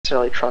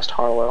necessarily trust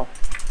Harlow.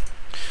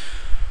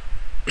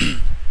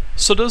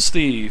 So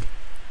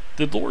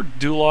did Lord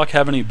Duloc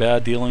have any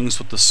bad dealings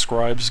with the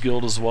Scribes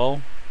Guild as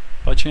well,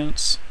 by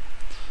chance?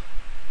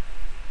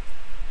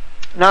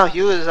 No,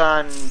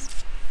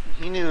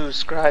 he knew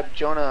Scribe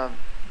Jonah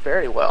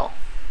very well.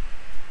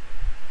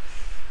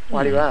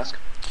 Why do you ask?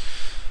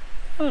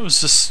 I was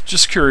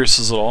just curious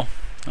as all.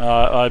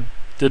 I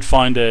did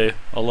find a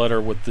letter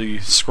with the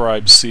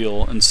scribe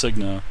seal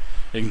insignia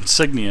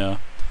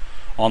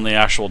on the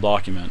actual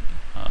document.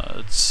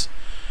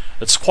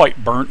 It's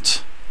quite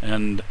burnt,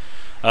 and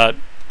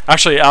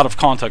actually out of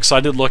context. I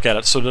did look at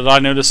it. So did I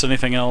notice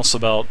anything else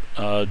about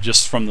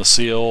just from the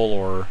seal,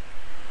 or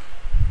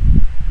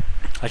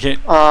I can't?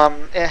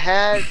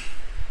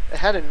 It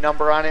had a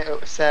number on it.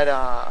 It said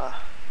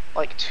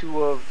like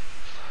 2 of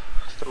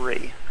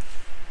 3.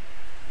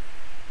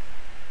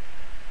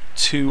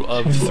 2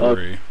 of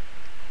 3.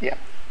 Yeah.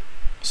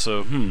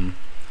 So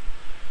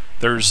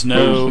there's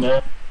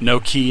no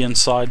key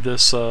inside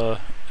this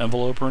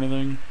envelope or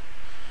anything,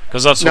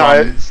 because that's no.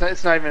 what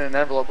It's not even an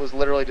envelope. It was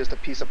literally just a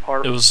piece of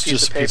it was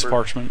just a piece of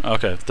parchment.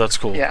 Okay, that's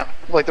cool. Yeah,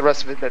 like the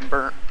rest of it had been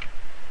burnt.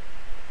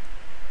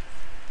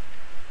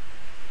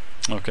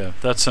 Okay,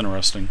 that's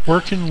interesting.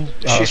 Where can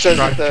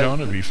Scribe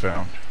Jonah be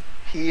found?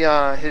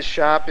 His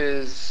shop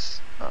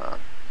is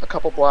a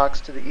couple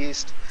blocks to the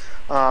east.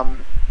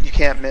 You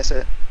can't miss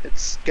it.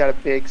 It's got a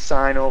big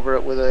sign over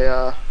it with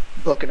a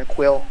book and a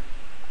quill.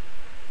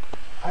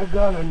 I've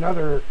got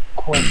another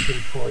question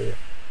for you.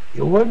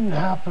 You wouldn't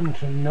happen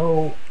to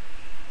know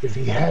if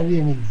he had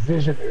any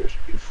visitors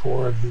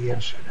before the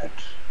incident?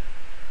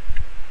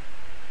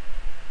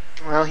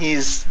 Well,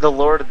 he's the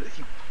lord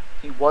of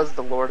he was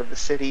the lord of the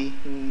city.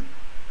 He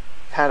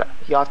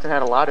often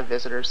had a lot of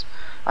visitors.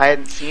 I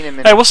hadn't seen him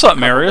in Hey, what's up, a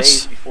couple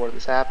Marius? days before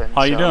this happened.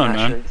 How you doing, I'm not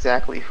man? sure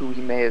exactly who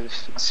he may have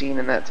seen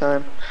in that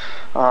time.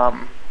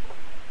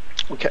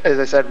 As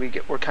I said,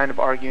 we're kind of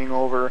arguing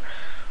over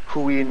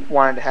who we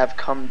wanted to have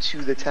come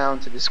to the town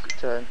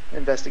to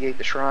investigate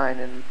the shrine,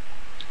 and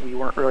we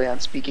weren't really on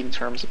speaking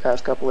terms the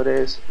past couple of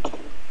days.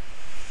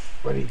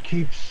 But he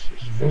keeps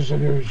his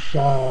visitors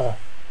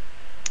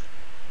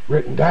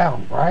written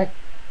down, right?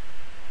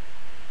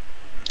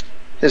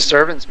 His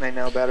servants may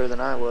know better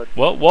than I would.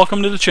 Well,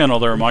 welcome to the channel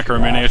there, Micro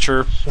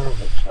Miniature.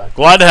 Servants,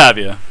 Glad to have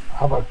you.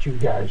 How about you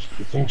guys? Do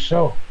you think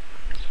so?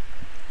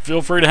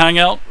 Feel free to hang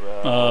out,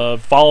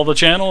 follow the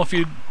channel if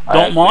you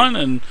don't mind,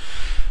 and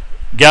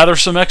gather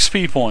some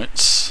XP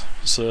points.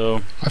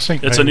 So I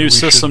think it's a new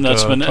system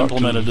that's been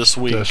implemented this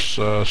week.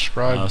 So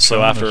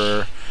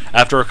after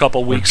a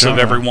couple weeks of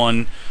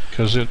everyone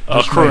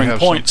accruing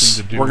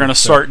points, we're going to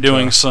start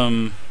doing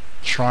some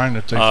shrine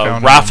that they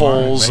found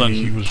raffles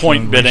and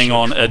point bidding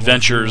on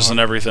adventures and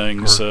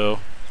everything.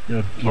 So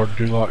Lord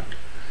Duloc.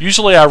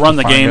 Usually I run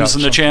the games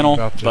in the channel,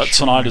 but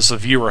tonight is a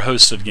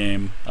viewer-hosted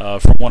game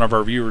from one of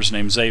our viewers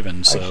named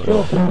Xaven.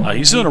 So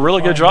he's doing a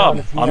really good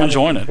job. I'm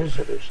enjoying it.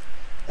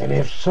 And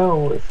if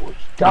so, if it was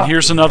and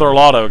here's another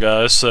lotto,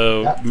 guys,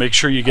 so make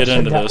sure you get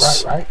into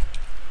this. Right?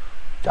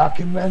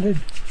 Documented?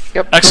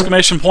 Yep.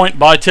 Exclamation point,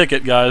 buy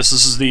ticket, guys.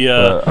 This is the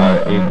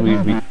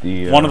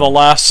one of the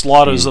last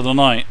lottos of the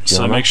night,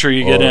 so make sure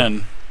you get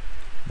in.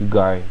 The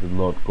guy, the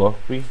Lord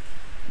Godfrey.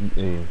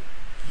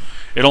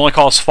 It only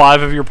costs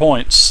 5 of your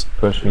points.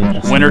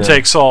 Winner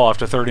takes all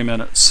after 30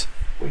 minutes.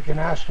 We can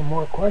ask them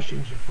more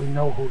questions if we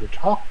know who to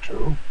talk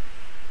to.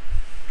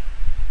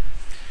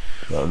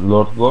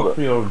 Lord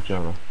Godfrey or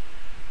Jonah?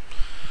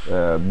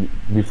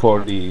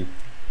 Before they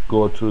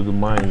go through the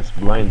mines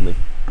blindly.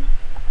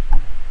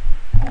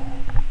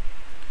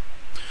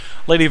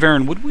 Lady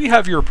Varen, would we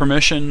have your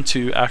permission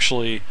to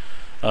actually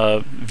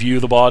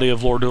view the body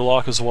of Lord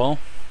Duloc as well?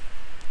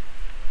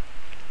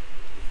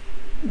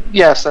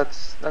 Yes,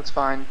 that's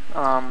fine.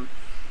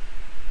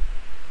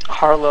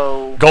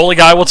 Harlow, Goalie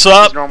guy, what's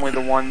up? is normally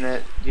the one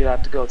that you'd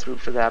have to go through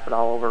for that, but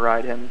I'll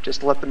override him.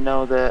 Just let them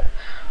know that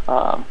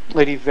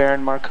Lady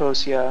Varen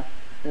Marcosia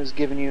has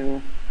given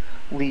you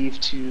leave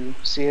to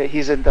see it.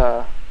 He's in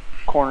the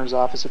coroner's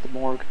office at the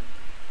morgue.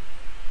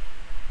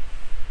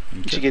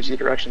 Okay. She gives you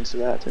directions to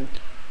that too.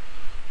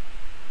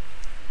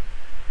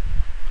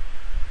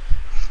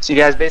 So you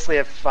guys basically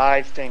have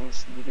 5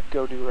 things you could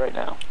go do right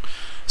now.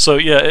 So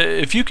yeah,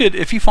 if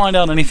you find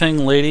out anything,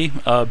 lady,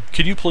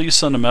 could you please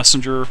send a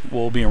messenger?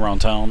 We'll be around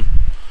town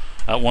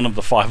at one of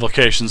the 5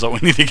 locations that we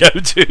need to go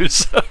to.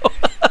 So.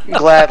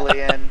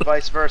 Gladly, and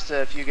vice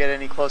versa. If you get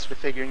any closer to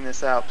figuring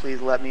this out,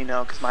 please let me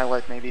know, because my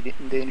life may be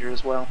in danger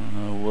as well.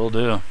 Will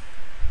do.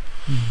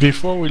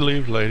 Before we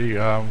leave, lady,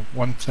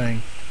 one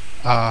thing.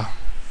 I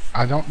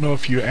don't know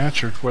if you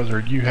answered whether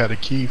you had a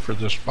key for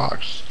this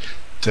box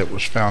that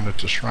was found at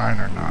the shrine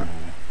or not.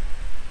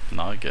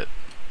 Not yet.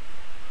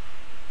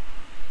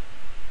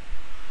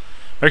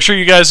 Make sure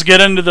you guys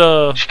get into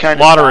the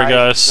lottery,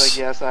 guys. She's like,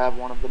 yes, I have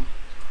one of them.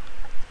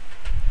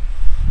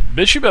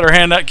 Bitch, you better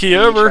hand that key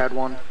over. Had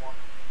one.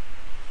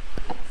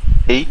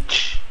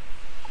 H.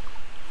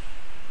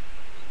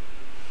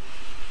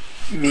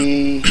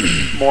 Me,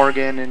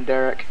 Morgan, and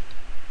Derek.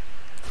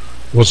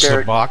 Was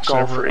Derek the box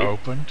Golfrey. ever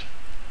opened?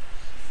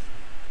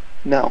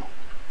 No.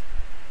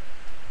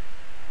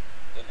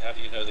 Then how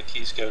do you know the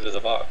keys go to the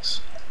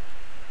box?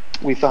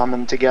 We found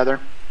them together.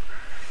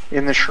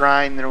 In the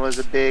shrine, there was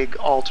a big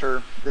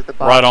altar that the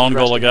box Right on,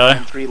 was resting Gola guy. on,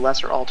 and 3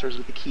 lesser altars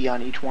with a key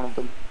on each one of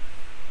them.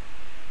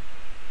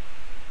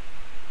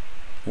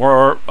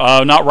 We're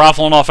not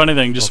raffling off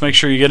anything. Just make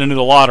sure you get into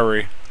the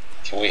lottery.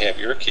 Can we have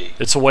your key?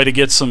 It's a way to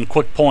get some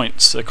quick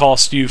points. It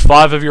costs you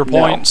 5 of your No.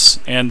 points,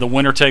 and the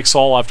winner takes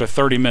all after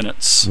 30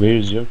 minutes.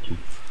 Where's your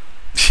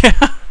key?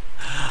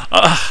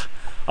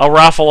 I'll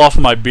raffle off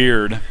my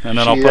beard, and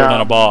then I'll She, put it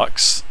in a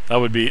box. That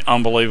would be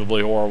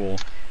unbelievably horrible.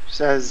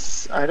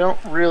 Says, I don't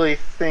really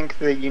think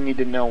that you need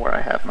to know where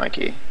I have my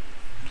key.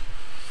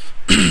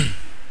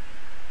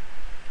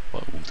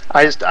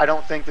 I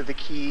don't think that the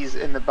keys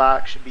in the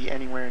box should be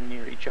anywhere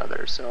near each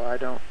other, so I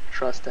don't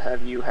trust to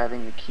have you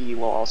having the key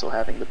while also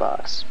having the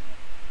box.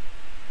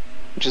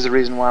 Which is the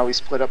reason why we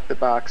split up the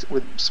box,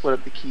 split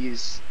up the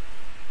keys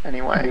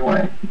anyway.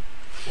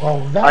 Well,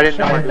 that's I didn't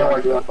know where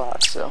to do the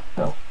box, so.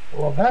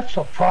 Well, that's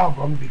a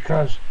problem,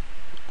 because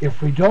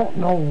if we don't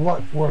know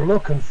what we're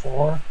looking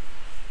for,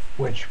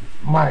 which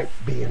might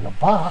be in the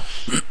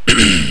box,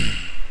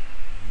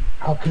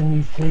 how can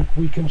you think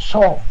we can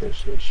solve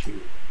this issue?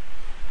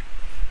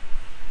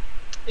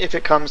 If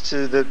it comes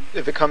to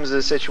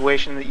the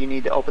situation that you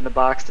need to open the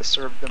box to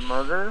serve the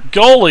murder,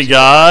 Goalie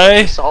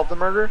guy! to solve the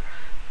murder,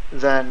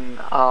 then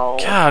I'll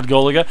God,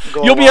 goalie guy.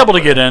 go You'll be along able to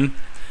with get it. in.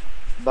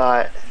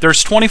 But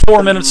There's 24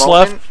 the minutes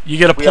moment, left. You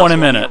get a we point also a only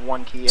minute. have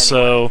one key anyway.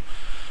 So,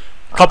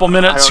 a couple I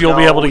minutes, don't you'll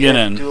be know able to get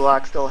if in.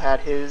 Dulac still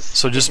had his.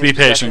 So just in his be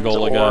patient,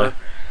 possessions, goalie guy. or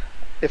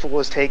if it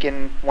was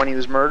taken when he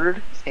was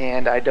murdered,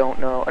 and I don't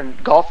know.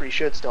 And Golfrey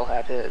should still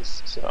have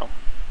his. So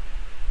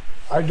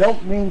I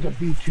don't mean to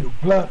be too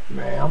blunt,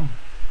 ma'am,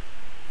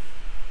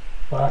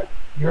 but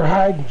you're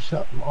hiding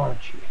something,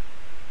 aren't you?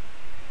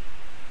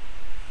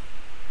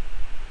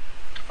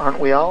 aren't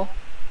we all?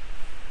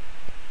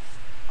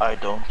 I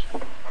don't.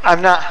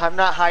 I'm not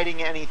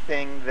hiding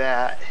anything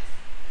that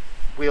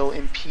will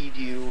impede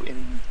you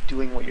in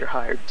doing what you're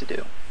hired to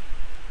do.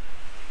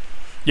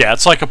 Yeah,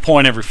 it's like a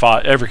point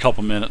every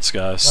couple minutes,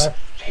 guys.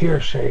 That's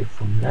hearsay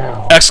from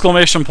now.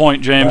 Exclamation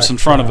point, James, in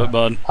front of it,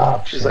 bud.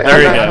 She's like,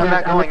 There you I'm go.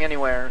 not going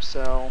anywhere,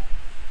 so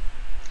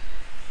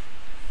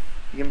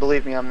you can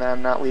believe me. I'm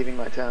not leaving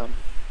my town.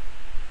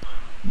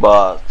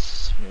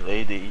 But,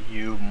 milady,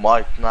 you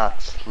might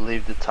not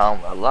leave the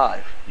town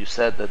alive. You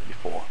said that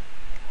before.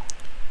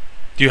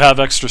 Do you have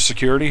extra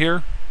security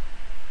here?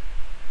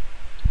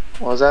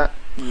 What was that?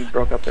 You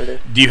broke up there,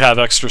 Dave. Do you have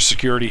extra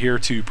security here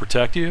to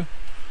protect you?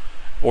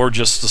 Or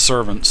just the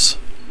servants?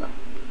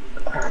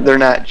 They're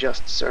not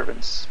just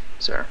servants,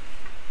 sir.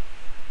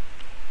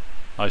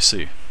 I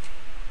see.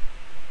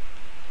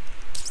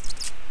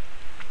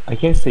 I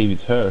can stay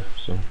with her,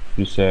 so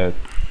you said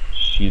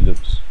she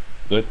looks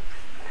good.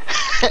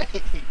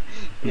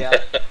 Yeah.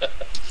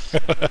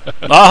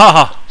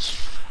 Ah!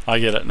 I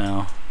get it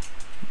now.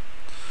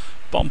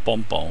 Bum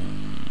bum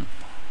bum.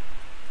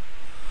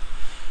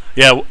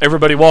 Yeah,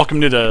 everybody,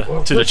 welcome to the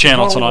Well, to the first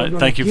channel of all, tonight. we're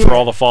Thank you gonna for get-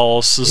 all the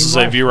follows. This We is a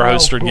might viewer well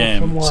hosted go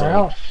game, somewhere so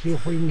else, see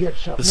if we can get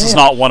something this is else.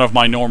 not one of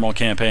my normal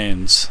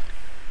campaigns.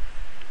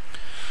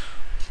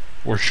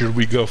 Where should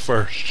we go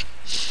first?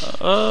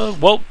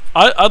 Well,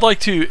 I'd like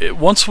to,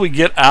 once we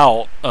get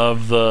out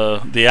of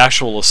the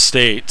actual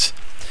estate,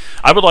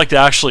 I would like to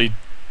actually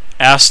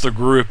ask the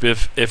group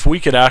if we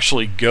could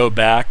actually go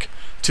back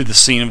to the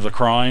scene of the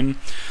crime,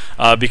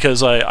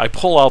 because I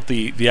pull out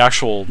the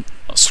actual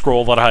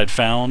scroll that I had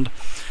found,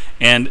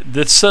 and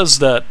that says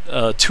that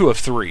 2 of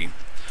 3.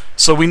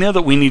 So we know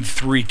that we need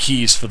 3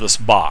 keys for this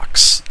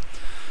box.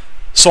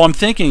 So I'm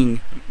thinking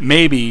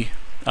maybe,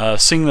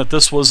 seeing that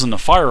this was in the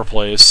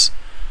fireplace,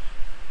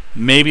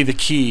 maybe the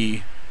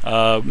key,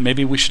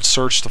 maybe we should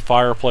search the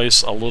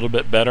fireplace a little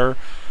bit better,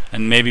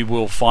 and maybe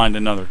we'll find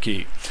another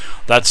key.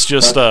 That's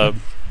just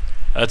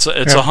it's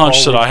a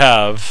hunch that I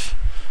have.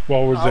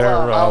 While we're I'll, there,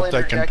 I'll they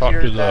can interject talk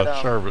here to the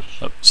that, service.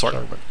 Sorry.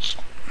 Servants.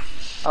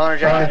 I'll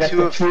interject.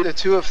 The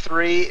two of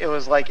 3. It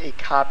was like a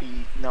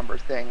copy number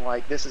thing.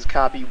 Like, this is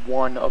copy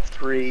 1 of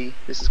 3.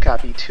 This is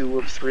copy 2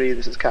 of 3.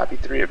 This is copy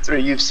 3 of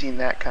 3. You've seen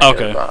that kind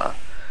of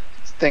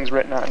things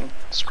written on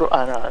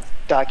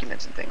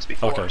documents and things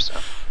before. Okay. So.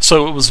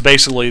 So it was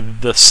basically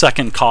the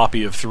second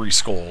copy of 3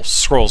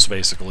 scrolls,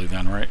 basically.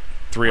 Then, right?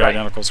 3 Right.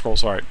 identical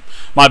scrolls. All right.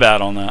 My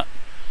bad on that.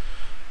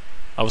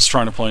 I was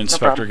trying to play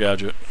Inspector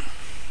Gadget.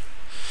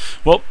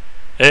 Well,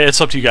 it's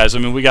up to you guys. I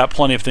mean, we got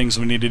plenty of things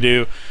we need to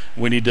do.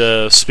 We need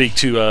to speak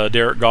to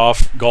Derek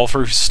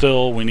Golfer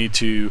still. We need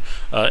to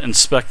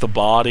inspect the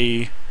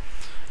body,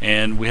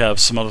 and we have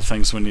some other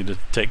things we need to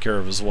take care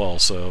of as well.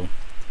 So,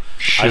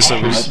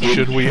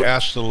 Should we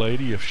ask the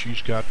lady if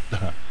she's got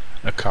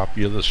a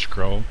copy of the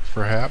scroll,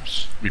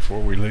 perhaps,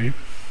 before we leave?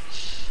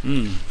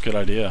 Good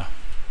idea.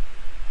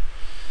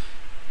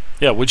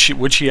 Yeah, would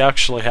she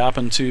actually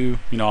happen to?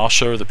 I'll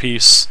show her the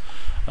piece.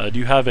 Do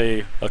you have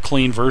a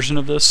clean version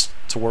of this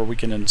to where we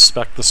can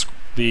inspect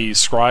the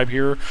scribe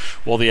here,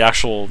 well, the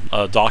actual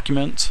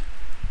document?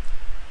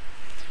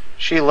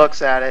 She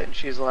looks at it and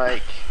she's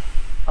like,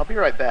 "I'll be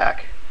right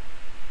back."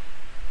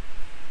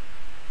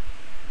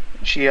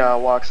 She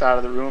walks out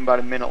of the room. About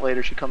a minute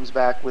later, she comes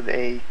back with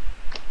a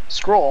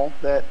scroll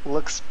that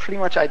looks pretty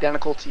much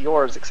identical to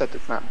yours, except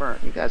it's not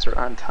burnt. You guys are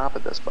on top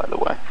of this, by the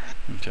way.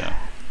 Okay.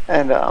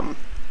 And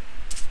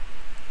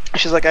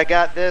she's like, I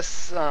got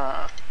this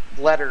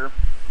letter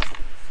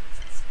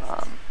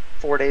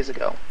 4 days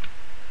ago.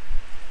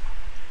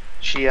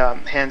 She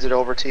hands it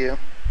over to you.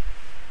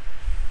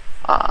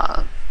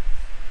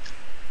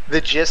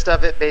 The gist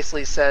of it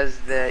basically says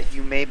that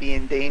you may be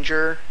in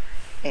danger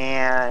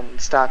and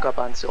stock up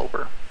on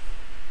silver.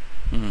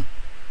 Hmm.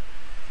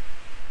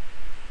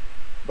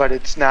 But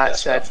it's not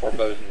That's said. not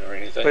foreboding or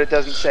anything. But it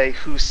doesn't say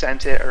who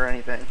sent it or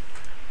anything.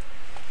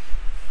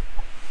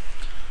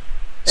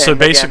 So And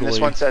basically, again, this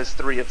one says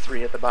 3 of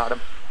 3 at the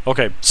bottom.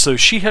 okay. So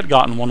she had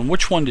gotten one.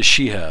 Which one does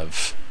she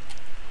have?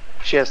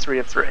 She has 3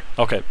 of 3.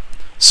 Okay.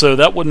 So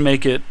that would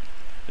make it.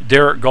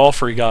 Derek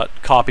Golfrey got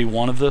copy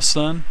 1 of this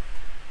then.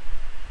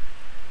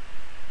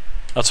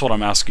 That's what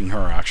I'm asking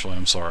her. Actually,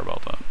 I'm sorry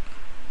about that.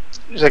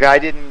 She's like, I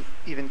didn't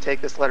even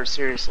take this letter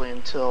seriously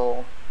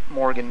until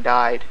Morgan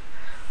died.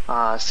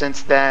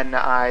 Since then,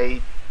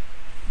 I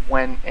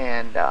went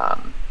and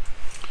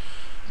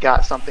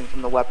got something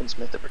from the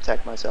weaponsmith to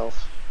protect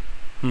myself,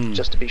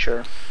 just to be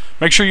sure.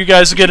 Make sure you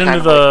guys get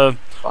into the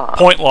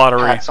point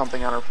lottery. Pat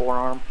something on her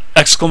forearm.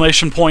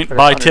 Exclamation point Or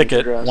buy underneath ticket.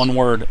 the dress. One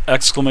word.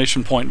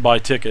 Exclamation point buy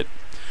ticket.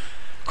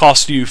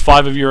 Cost you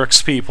 5 of your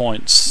XP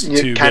points It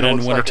to kinda get in.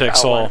 looks Winner like an takes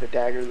outline all. of a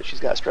dagger that she's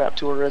got strapped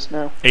to her wrist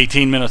now.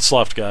 18 minutes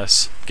left,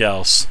 guys.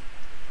 Gals.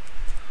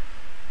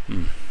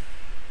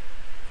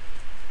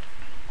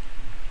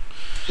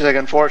 She's like,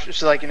 unfortunately,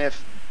 she's like, and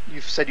if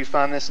you said you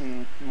found this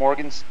in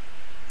Morgan's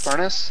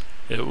furnace,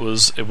 It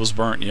was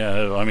burnt.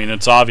 Yeah, I mean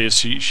it's obvious.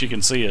 She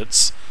can see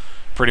it's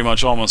pretty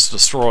much almost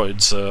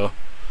destroyed. So,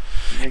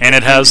 and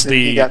it has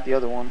you got the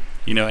other one.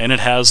 and it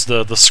has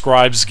the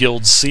Scribes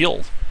Guild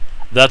seal.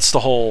 That's the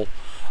whole.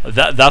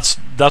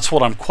 That's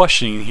what I'm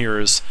questioning here.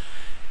 Is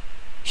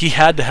he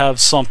had to have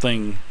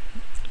something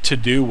to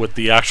do with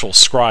the actual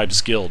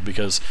Scribes Guild,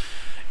 because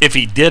if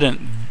he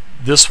didn't,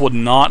 this would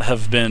not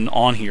have been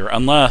on here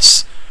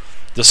unless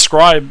the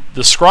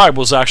scribe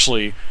was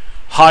actually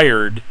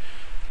hired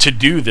to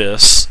do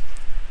this,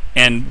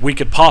 and we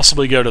could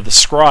possibly go to the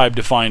scribe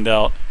to find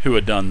out who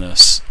had done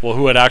this. Well,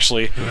 who had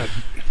actually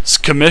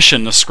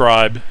commissioned the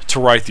scribe to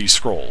write these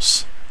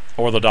scrolls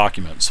or the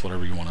documents,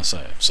 whatever you want to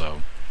say.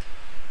 So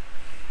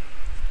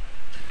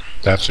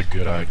That's a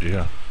good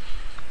idea.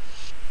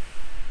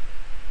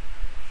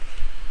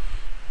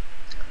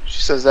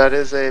 She says that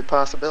is a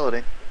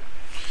possibility.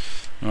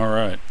 all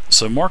right,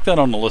 so mark that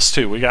on the list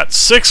too. We got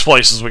 6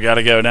 places we got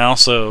to go now,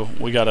 so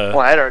we got to. Well,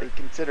 I'd already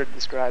considered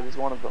the scribe as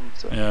one of them.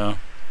 So. Yeah.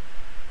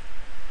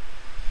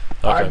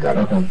 I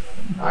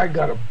Okay.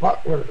 got a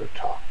butler to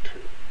talk to.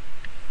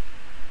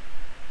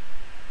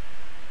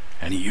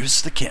 And he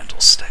used the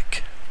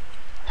candlestick.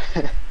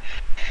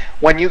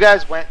 When you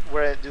guys were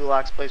at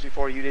Duloc's place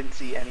before, you didn't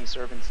see any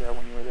servants there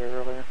when you were there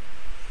earlier.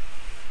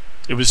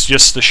 It was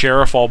just the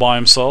sheriff all by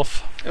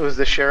himself. It was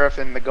the sheriff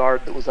and the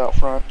guard that was out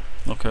front.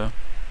 Okay.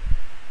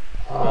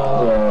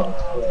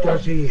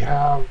 Does he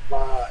have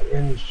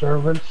any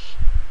servants?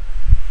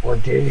 Or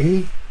did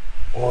he?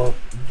 Or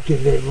did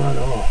they run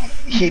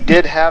off? He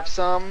did have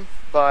some,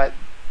 but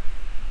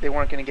they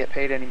weren't going to get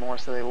paid anymore,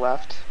 so they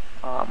left.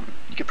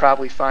 You could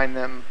probably find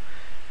them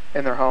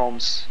in their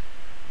homes.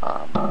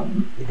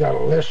 You got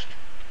a list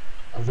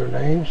of their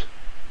names?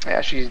 Yeah,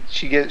 she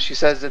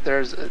says that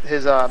there's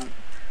his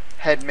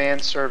head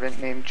manservant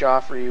named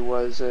Joffrey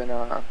was in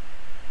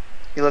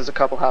he lives a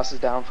couple houses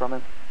down from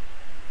him.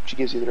 She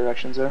gives you the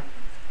directions there.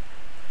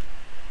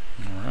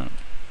 All right.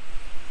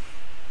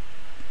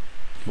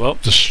 Well,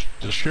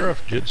 The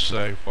sheriff did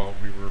say while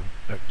we were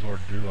at Lord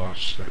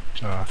Dulos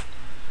that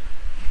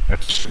at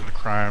the scene of the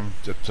crime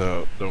that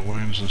the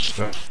wounds and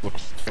stuff looked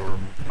like they were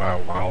moved by a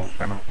wild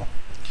animal.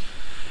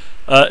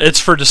 it's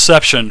for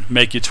deception.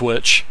 Make you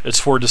twitch. It's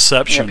for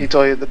deception. Yep, he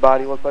told you the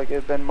body looked like it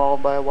had been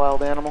mauled by a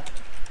wild animal.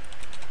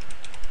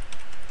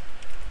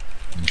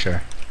 Okay.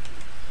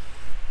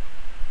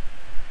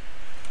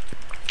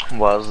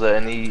 Was there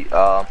any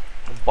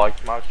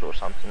bite marks or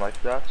something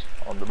like that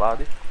on the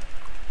body?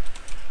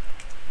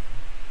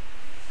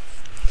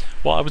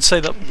 Well, I would say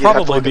that You'd have to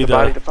probably look be at the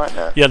body to find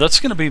that. Yeah, that's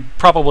going to be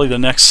probably the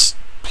next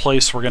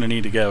place we're going to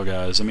need to go,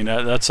 guys. I mean,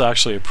 that's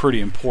actually a pretty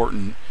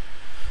important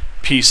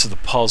piece of the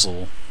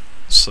puzzle.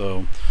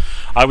 So,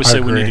 I would I say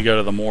we need agree. to go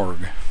to the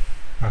morgue.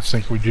 I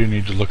think we do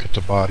need to look at the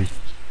body.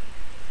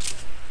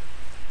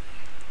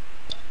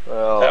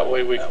 Well, That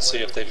way we can see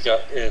if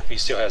he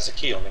still has the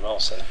key on him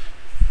also.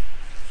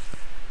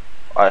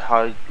 I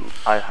highly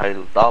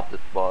doubt it,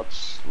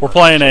 but We're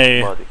playing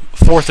let's check a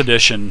the body. 4th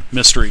edition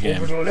mystery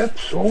Over game. the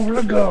lips, over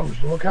the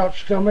gums. Look out,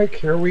 stomach,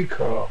 here we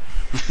come.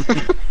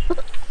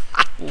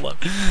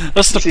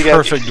 That's the See, guys-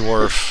 perfect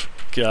dwarf.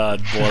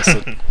 God bless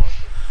it.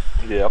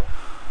 Yep.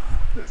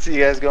 So you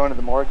guys going to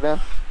the morgue then?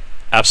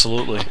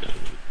 Absolutely.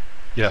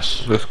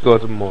 Yes. Let's go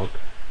to morgue.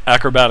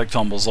 Acrobatic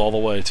tumbles all the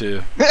way,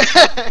 too.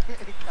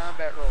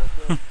 Combat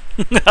roll.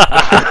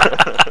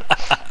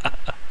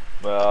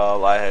 Well,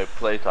 Well, I have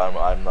playtime.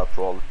 I'm not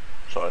rolling.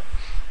 Sorry.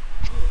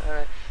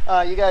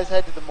 Alright. You guys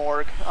head to the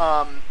morgue.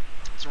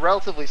 It's a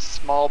relatively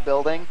small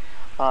building.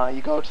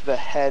 You go to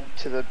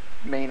the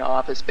main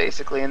office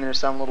basically, and there's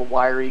some little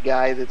wiry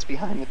guy that's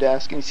behind the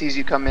desk, and he sees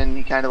you come in, and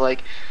he kind of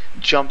like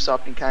jumps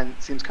up and kind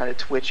of seems kind of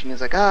twitching.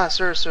 He's like,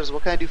 sirs,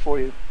 what can I do for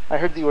you? I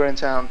heard that you were in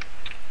town.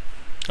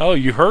 Oh,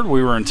 you heard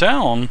we were in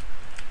town?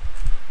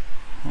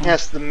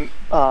 Yes, the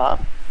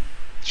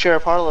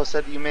Sheriff Harlow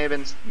said that you may have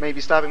been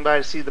maybe stopping by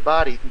to see the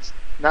body. It's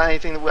not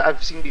anything that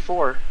I've seen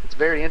before. It's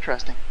very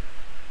interesting.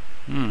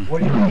 What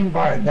do you mean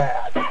by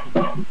that?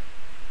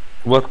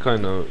 What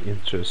kind of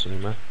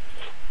interesting, man?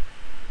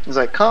 He's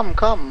like,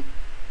 come.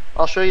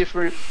 I'll show you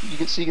so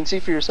you can see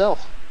for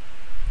yourself.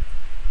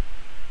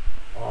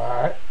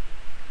 Alright.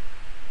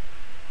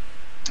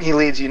 He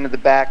leads you into the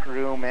back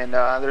room, and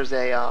there's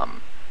a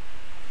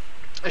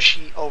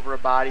sheet over a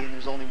body, and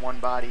there's only one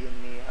body in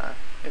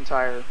the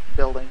entire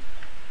building.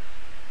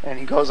 And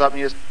he goes up and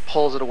he just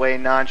pulls it away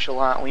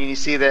nonchalantly, and you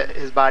see that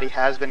his body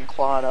has been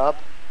clawed up,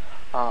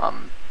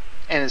 and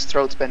his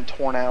throat's been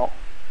torn out.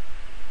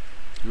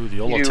 Ooh, the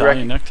old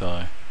Italian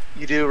necktie.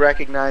 You do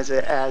recognize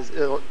it as,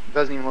 it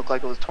doesn't even look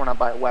like it was torn out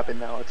by a weapon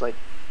though, it's like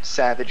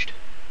savaged.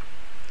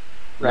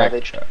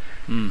 Ravaged.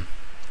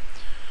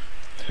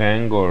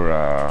 Fang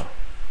or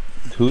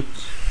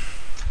tooth?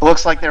 It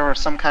looks like there were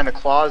some kind of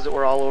claws that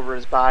were all over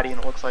his body, and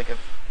it looks like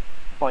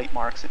bite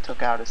marks that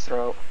took out his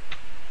throat.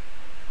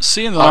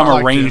 Seeing that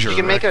I'm a ranger, you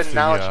can make a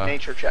knowledge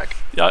nature check.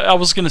 Yeah, I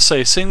was gonna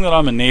say, seeing that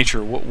I'm a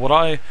nature, would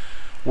I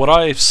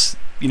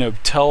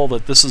tell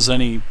that this is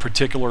any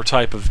particular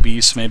type of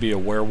beast, maybe a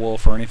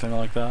werewolf or anything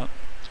like that?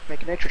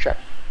 Make a nature check.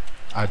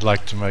 I'd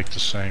like to make the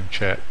same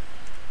check.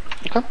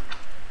 Okay.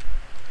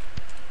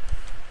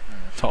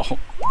 Oh,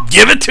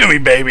 give it to me,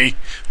 baby!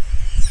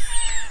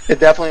 It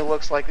definitely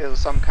looks like it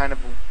was some kind of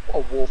a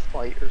wolf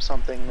bite or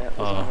something that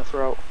was on the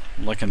throat.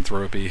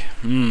 Lycanthropy.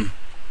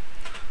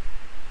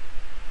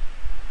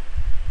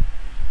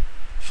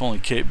 If only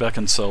Kate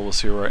Beckinsale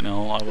was here right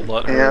now, I would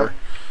let her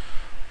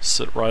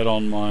sit right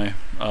on my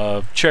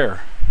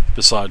chair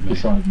beside me.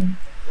 Faye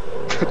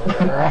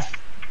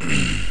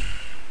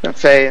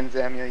and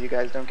Zamiel, you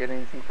guys don't get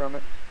anything from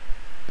it?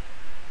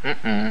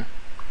 Mm-mm.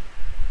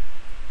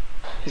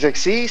 He's like,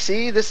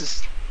 see,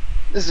 this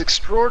is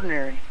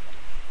extraordinary.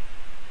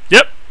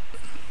 Yep.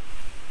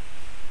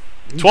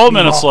 12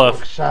 minutes left.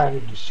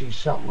 Excited to see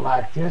something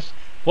like this.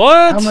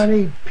 What? How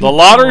many The people,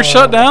 lottery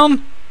shut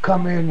down?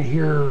 come in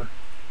here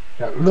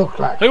that look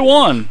like Who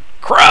won?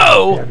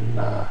 Crow!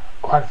 And,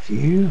 quite a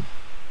few.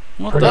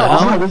 What the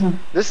hell?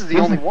 This is the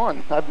only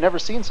one. I've never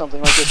seen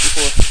something like this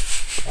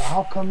before. Well,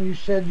 how come you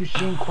said you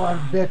seen quite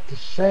a bit the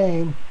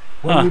same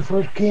when you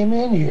first came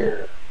in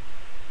here?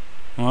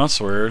 Well, that's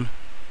weird.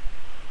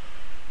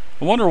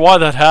 I wonder why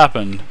that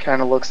happened.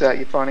 Kind of looks at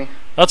you funny.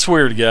 That's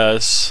weird,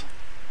 guys.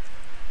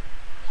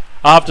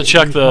 I'll have to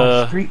check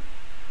the...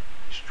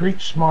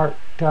 Street smart,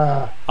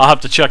 I'll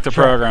have to check the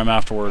program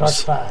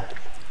afterwards. +5.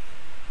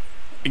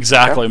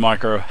 Exactly,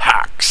 micro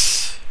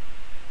hacks.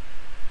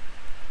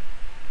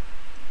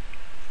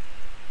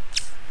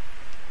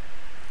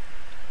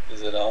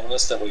 Is it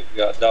ominous that we've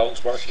got dogs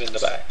barking in the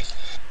back?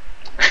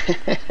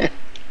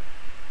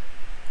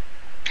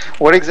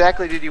 What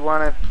exactly did you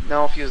want to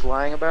know if he was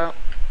lying about?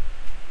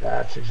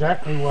 That's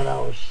exactly what I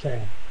was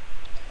saying.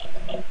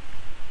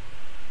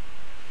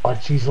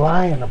 What she's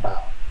lying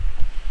about.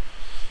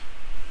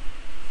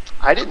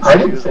 I didn't say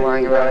he was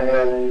lying about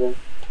anything.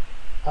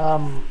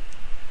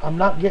 I'm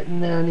not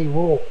getting any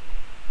roll.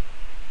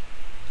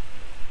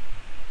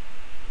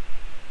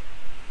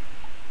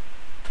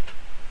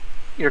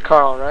 You're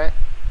Carl, right?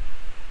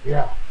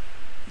 Yeah.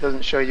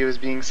 Doesn't show you as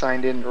being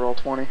signed in to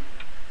Roll20.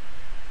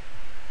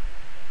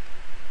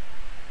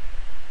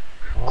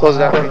 Close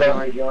it out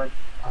when you join.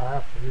 I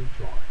have to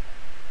rejoin.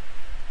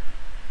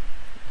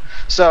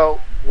 So,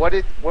 what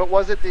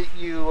was it that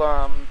you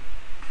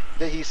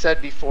that he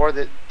said before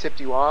that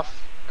tipped you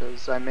off?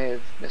 Because I may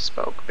have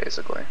misspoke,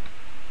 basically.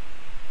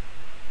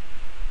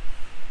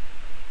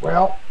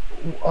 Well,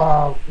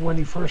 when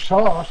he first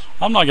saw us,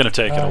 I'm not going to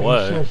take it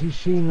away. He says he's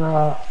seen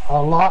a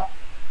lot.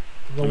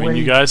 I mean,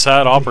 you guys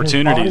had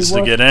opportunities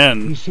to get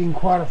in. He's seen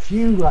quite a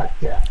few like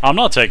that. I'm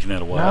not taking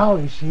it away. Now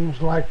he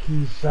seems like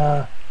he's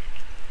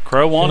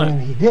Crow won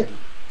saying it. he didn't.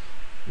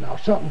 Now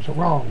something's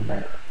wrong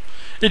there.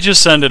 It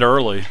just ended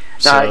early.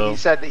 So. He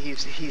said that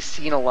he's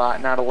seen a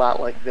lot, not a lot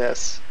like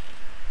this.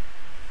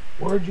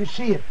 Where'd you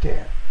see it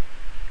then?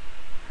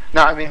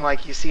 No, I mean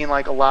like he's seen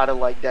like a lot of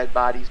like dead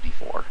bodies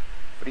before,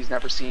 but he's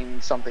never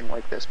seen something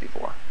like this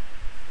before.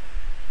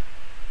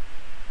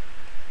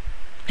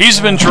 He's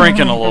been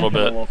drinking a little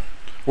bit.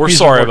 We're He's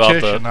sorry a about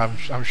mortician.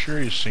 that. I'm sure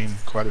he's seen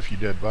quite a few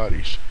dead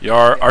bodies. Yeah,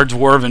 our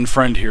dwarven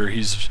friend here,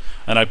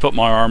 and I put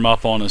my arm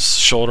up on his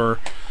shoulder,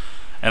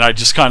 and I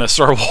just kind of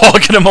started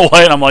walking him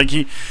away, and I'm like,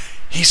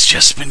 he's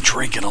just been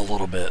drinking a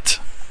little bit.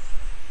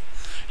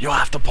 You'll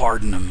have to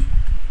pardon him.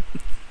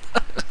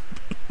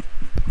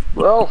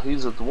 Well,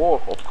 he's a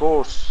dwarf, of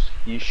course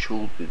he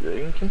should be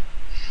drinking.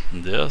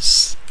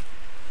 Yes.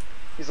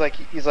 He's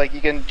like,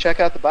 you can check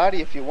out the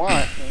body if you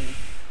want, and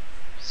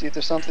see if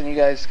there's something you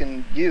guys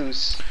can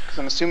use. Because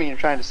I'm assuming you're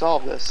trying to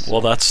solve this.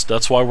 Well,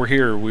 that's why we're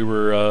here. We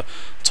were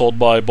told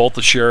by both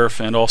the sheriff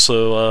and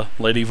also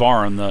Lady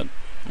Varn that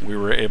we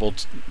were able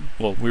to.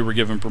 Well, we were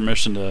given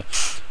permission to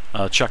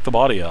check the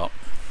body out.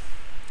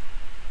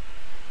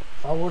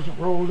 If I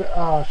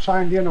wasn't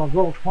signed in on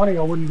Roll20,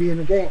 I wouldn't be in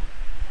the game.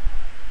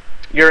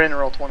 You're in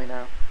Roll20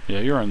 now. Yeah,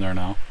 you're in there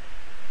now.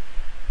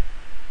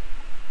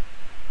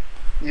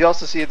 You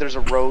also see there's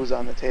a rose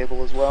on the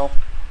table as well.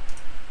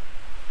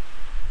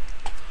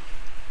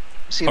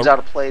 Seems out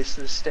of place,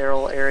 this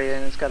sterile area,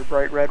 and it's got a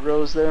bright red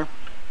rose there.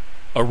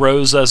 A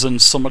rose, as in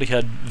somebody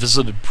had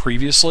visited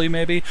previously,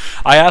 maybe?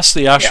 I asked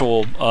the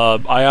actual,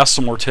 I asked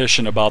the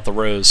mortician about the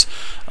rose.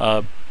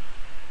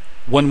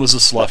 When was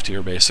this left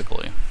here,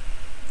 basically?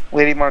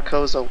 Lady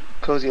Marcosia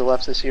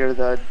left this here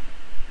the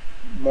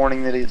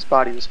morning that his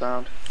body was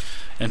found.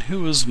 And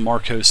who is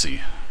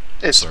Marcosi?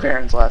 It's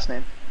Baron's last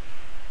name.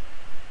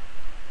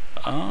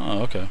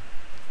 Oh, okay.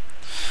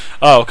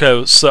 Oh,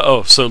 okay.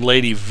 So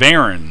Lady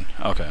Varen.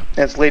 Okay.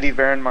 That's Lady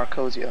Varen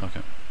Marcosia.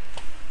 Okay.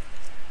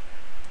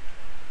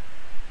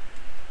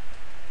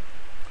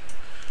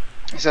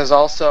 He says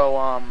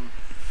also,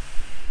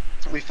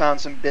 we found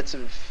some bits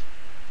of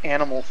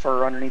animal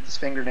fur underneath his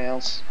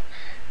fingernails,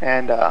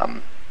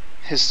 and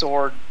his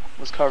sword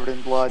was covered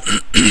in blood,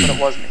 but it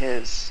wasn't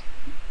his.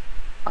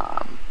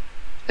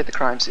 At the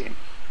crime scene.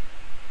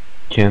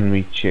 Can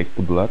we check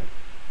the blood?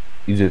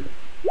 Is it?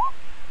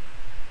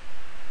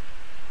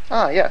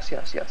 Yes.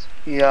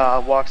 He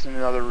walks in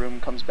another room,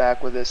 comes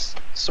back with this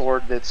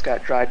sword that's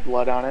got dried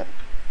blood on it.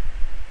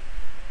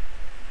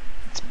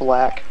 It's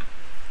black.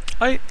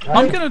 I'm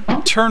going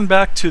to turn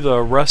back to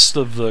the rest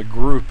of the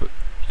group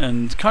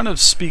and kind of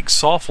speak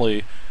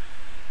softly.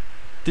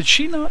 Did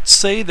she not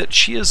say that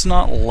she has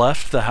not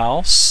left the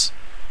house?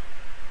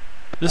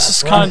 This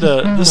is kind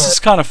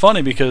of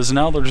funny because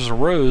now there's a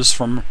rose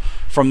from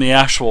the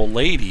actual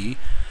lady,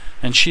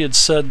 and she had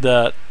said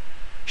that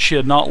she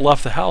had not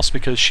left the house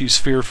because she's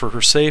feared for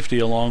her safety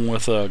along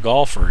with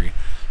Golfrey.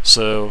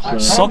 So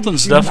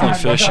something's definitely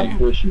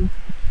fishy.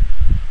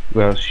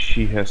 Well,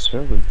 she has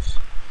servants.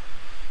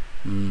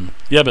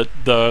 Yeah, but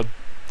the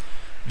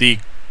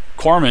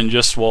Corpsman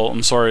just the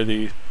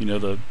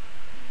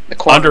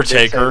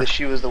Undertaker. Said that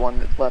she was the one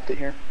that left it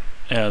here.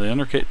 Yeah, the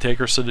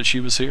Undertaker said that she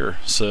was here.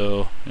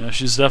 So yeah,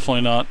 she's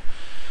definitely not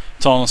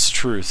telling us the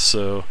truth.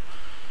 So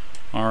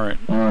all right.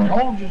 I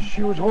told you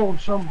she was holding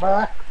some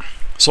back.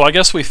 So I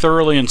guess we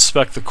thoroughly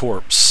inspect the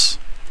corpse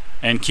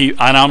and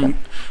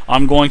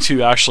I'm going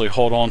to actually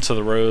hold on to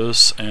the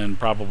rose and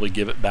probably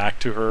give it back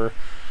to her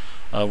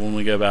when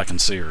we go back and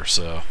see her.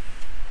 So.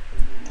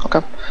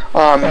 Okay.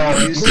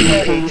 You see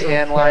a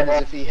tan line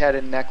as if he had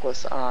a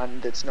necklace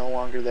on that's no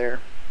longer there.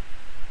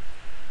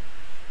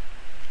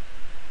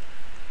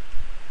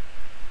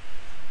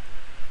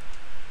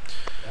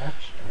 That's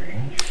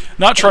strange.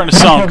 Not trying to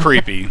sound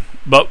creepy,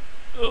 but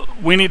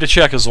we need to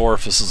check his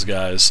orifices,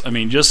 guys. I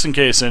mean, just in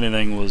case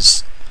anything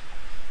was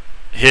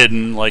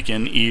hidden, like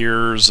in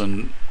ears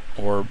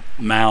or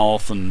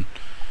mouth and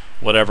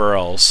whatever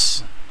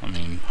else. I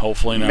mean,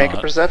 hopefully not. Make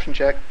a perception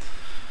check.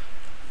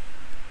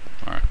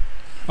 All right.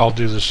 I'll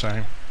do the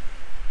same.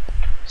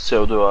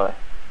 So do I.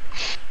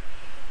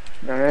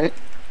 Alright.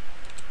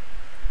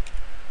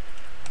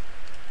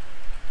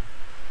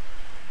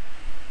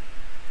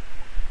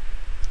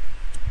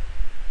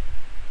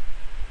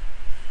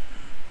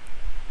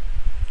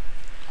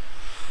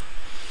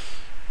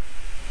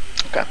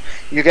 Okay.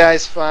 You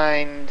guys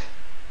find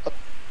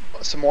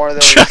some more of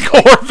those check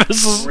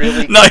orifices.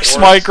 Really nice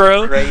coarse,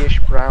 micro.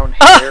 grayish brown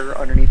hair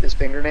underneath his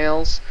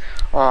fingernails.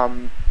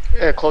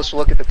 A closer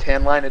look at the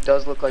tan line, it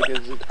does look like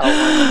it's an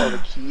outline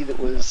of a key that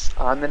was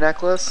on the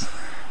necklace,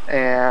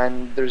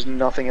 and there's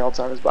nothing else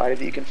on his body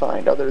that you can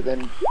find other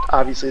than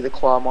obviously the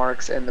claw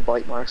marks and the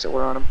bite marks that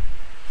were on him.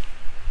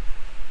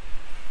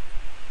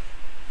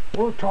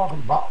 We're talking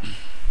about,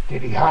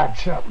 did he hide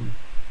something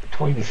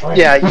between his legs?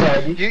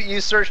 Yeah,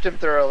 you searched him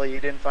thoroughly, you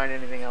didn't find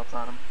anything else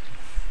on him.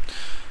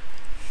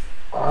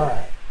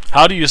 Alright.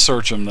 How do you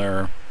search him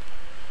there?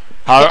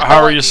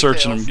 How are you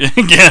searching him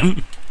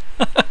again?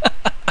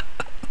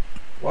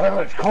 Well,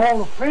 it's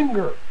called a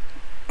finger.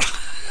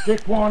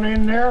 Stick one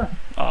in there.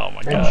 Oh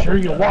my God. Make sure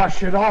you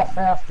wash it off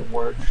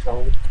afterwards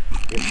so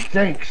it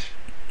stinks.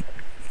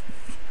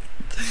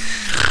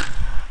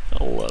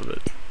 I love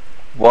it.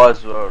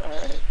 Wise words.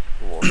 Alright.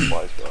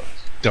 Wise words.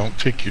 Don't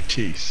pick your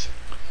teeth.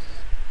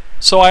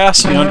 So I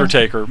asked the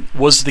Undertaker,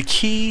 was the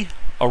key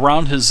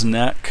around his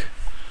neck?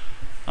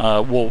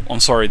 Well, I'm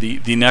sorry,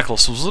 the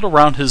necklace, was it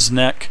around his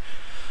neck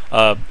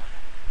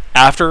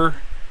after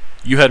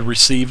you had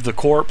received the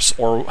corpse,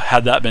 or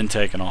had that been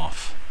taken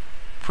off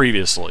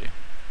previously?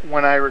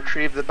 When I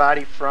retrieved the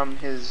body from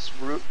his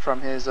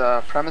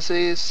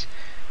premises,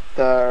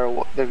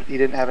 he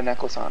didn't have a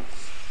necklace on.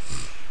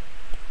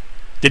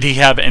 Did he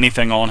have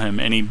anything on him,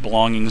 any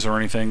belongings or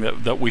anything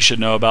that we should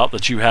know about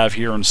that you have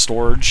here in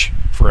storage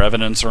for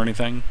evidence or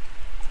anything?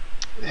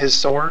 His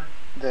sword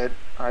that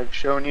I've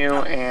shown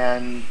you,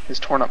 and his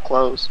torn up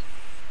clothes.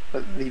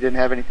 but he didn't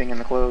have anything in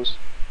the clothes.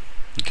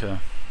 Okay.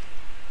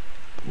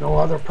 No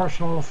other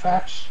personal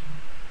effects?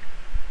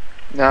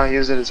 No, he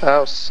was at his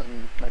house,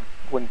 and I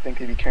wouldn't think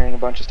he'd be carrying a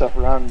bunch of stuff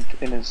around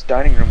in his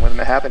dining room with him.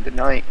 It happened at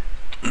night.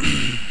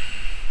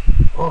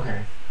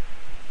 Okay.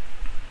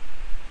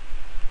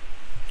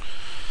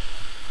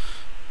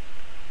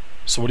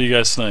 So what do you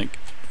guys think?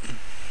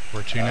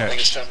 Where to I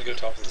think it's next? time to go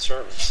talk to the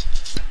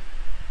servants.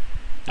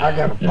 I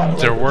got a butler.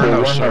 There were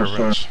no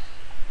servants.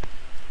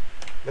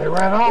 They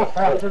ran off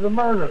after the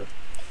murder.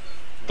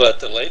 But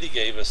the lady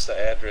gave us the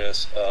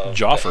address of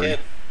Joffrey. the head.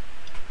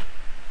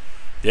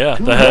 Yeah,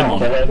 Two the head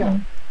houses one.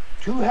 down.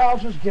 2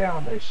 houses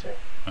down, they say.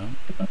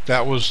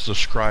 That was the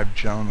scribe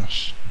Jonah.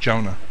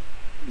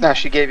 No,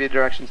 she gave you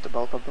directions to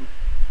both of them.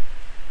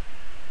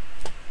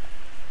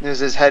 It was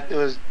his head. It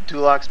was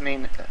Dulac's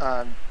main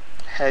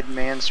head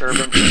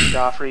manservant,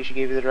 Joffrey. She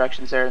gave you the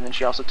directions there, and then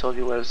she also told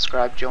you where the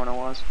scribe Jonah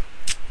was.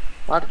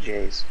 A lot of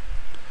J's.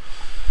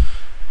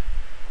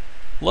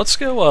 Let's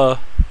go,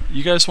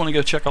 you guys want to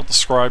go check out the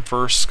scribe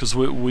first? Because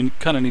we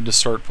kind of need to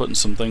start putting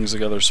some things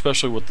together,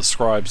 especially with the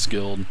scribes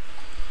guild.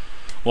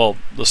 Well,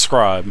 the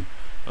scribe.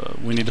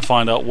 We need to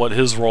find out what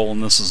his role in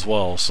this as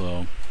well,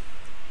 so...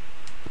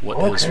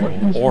 What his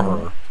role, or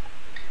her.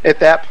 At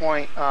that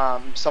point,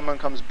 someone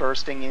comes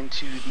bursting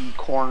into the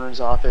coroner's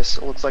office.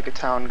 It looks like a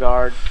town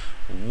guard.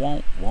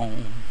 Won't.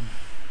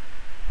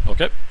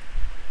 Okay.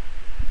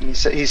 And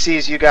he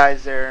sees you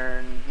guys there,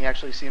 and he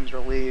actually seems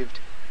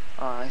relieved.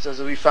 He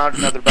says, "We found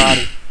another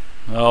body."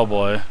 Oh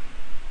boy.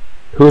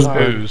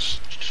 Who's?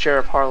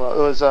 Sheriff Harlow.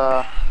 It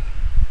was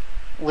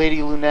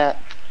Lady Lunette.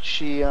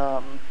 She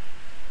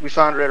we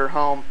found her at her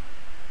home.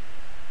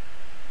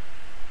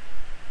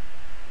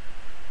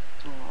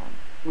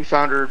 We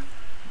found her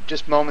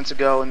just moments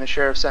ago, and the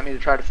sheriff sent me to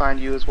try to find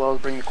you as well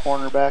as bring the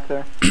coroner back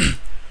there.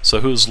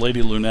 So who's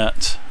Lady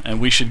Lunette? And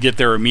we should get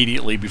there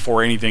immediately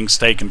before anything's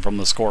taken from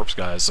this corpse,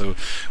 guys. So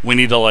we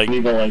need to like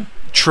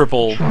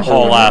triple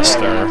haul ass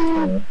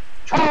there.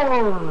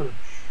 Charge!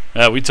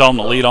 Yeah, we tell him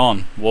to lead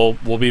on. We'll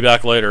be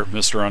back later,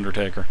 Mr.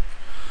 Undertaker.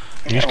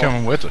 He's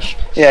coming with us.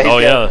 Yeah, he's Oh,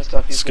 got yeah. that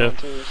stuff he's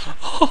Let's going go. to. So.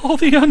 Oh,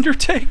 the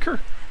Undertaker.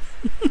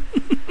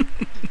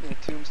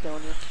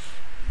 Tombstone you.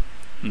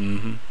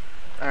 Mm-hmm.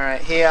 All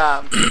right, he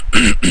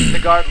the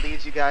guard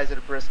leads you guys at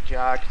a brisk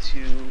jog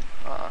to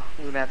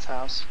Lunette's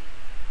house.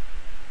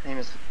 Her name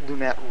is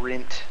Lunette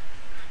Rint.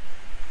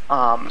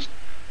 A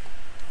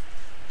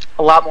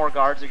lot more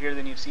guards are here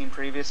than you've seen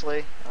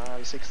previously,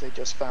 obviously because they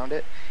just found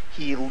it.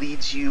 He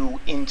leads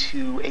you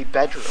into a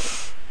bedroom,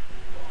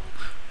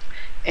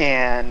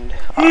 and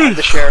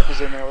the sheriff is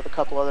in there with a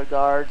couple other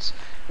guards.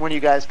 When you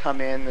guys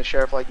come in, the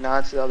sheriff like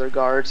nods to the other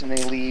guards, and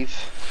they leave.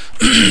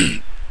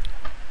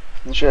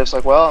 And the sheriff's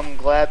like, "Well, I'm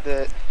glad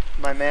that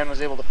my man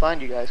was able to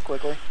find you guys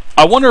quickly."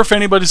 I wonder if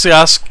anybody's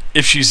asked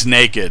if she's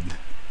naked.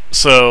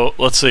 So,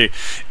 let's see.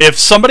 If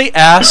somebody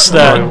asks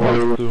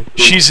that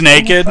she's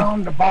naked,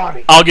 Found the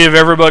body. I'll give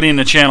everybody in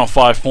the channel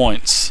 5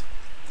 points.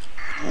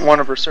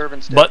 One of her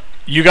servants did. But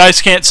you guys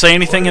can't say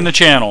anything in the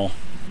channel.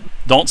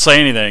 Don't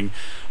say anything.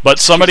 But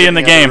somebody in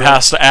the game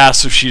has to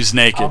ask if she's I'll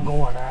naked.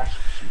 go and ask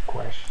some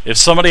questions. If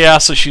somebody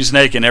asks if she's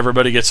naked,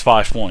 everybody gets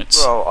 5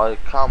 points. Well, I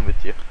come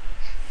with you.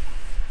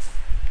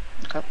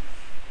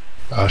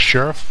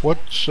 Sheriff,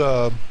 what's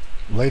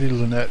Lady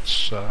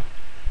Lunette's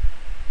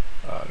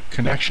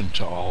connection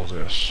to all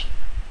this?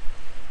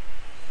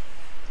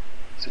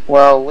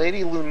 Well,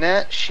 Lady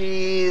Lunette,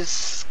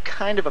 she's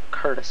kind of a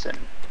courtesan.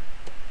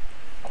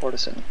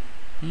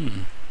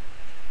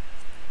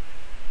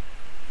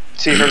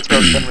 See, her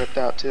throat's been ripped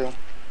out too,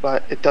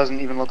 but it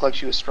doesn't even look like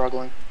she was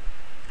struggling.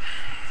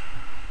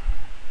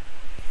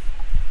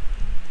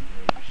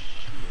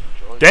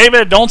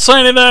 David, don't say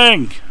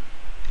anything!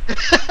 She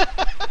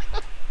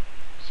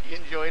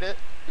enjoyed it.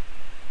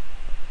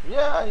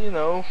 Yeah, you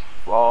know,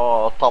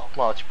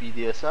 top-notch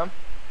BDSM.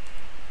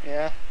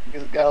 Yeah, you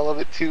got a little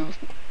bit too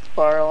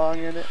far along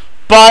in it.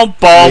 Bum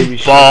bum Maybe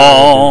she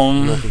had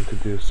bum! nothing to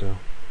do so.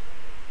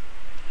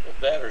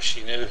 That or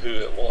she knew who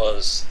it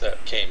was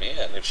that came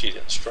in if she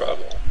didn't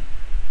struggle.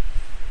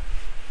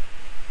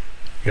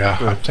 Yeah,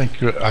 I think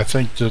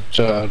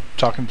that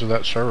talking to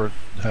that servant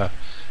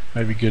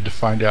may be good to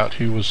find out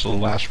who was the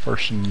last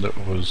person that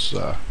was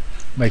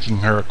making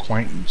her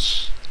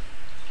acquaintance.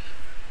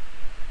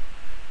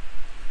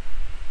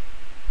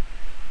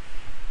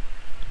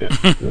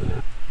 Okay.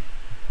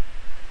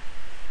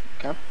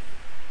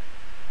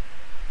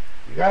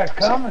 You guys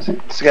coming? So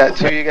you got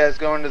two of you guys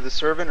going to the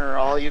servant, or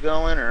all you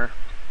going, or?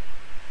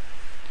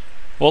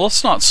 Well,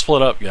 let's not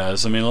split up,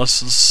 guys. I mean, let's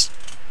just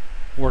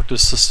work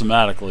this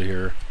systematically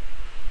here.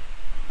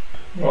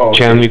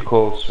 Can we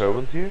call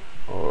servant here?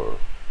 Or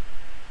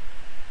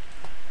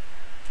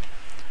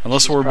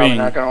Unless She's we're probably being...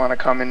 not going to want to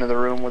come into the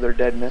room with her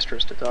dead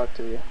mistress to talk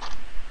to you.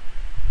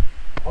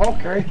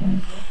 Okay.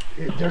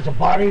 There's a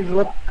body that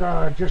look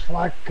just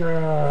like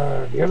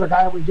the other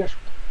guy we just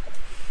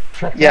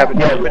checked Yeah,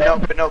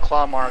 out. but no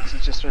claw marks.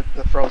 It's just the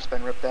throat's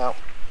been ripped out.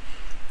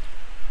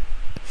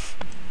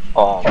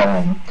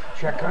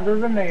 Check under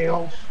the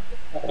nails.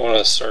 I want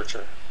to search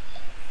her.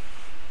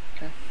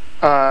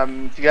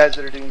 If you guys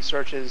that are doing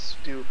searches,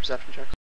 do perception checks.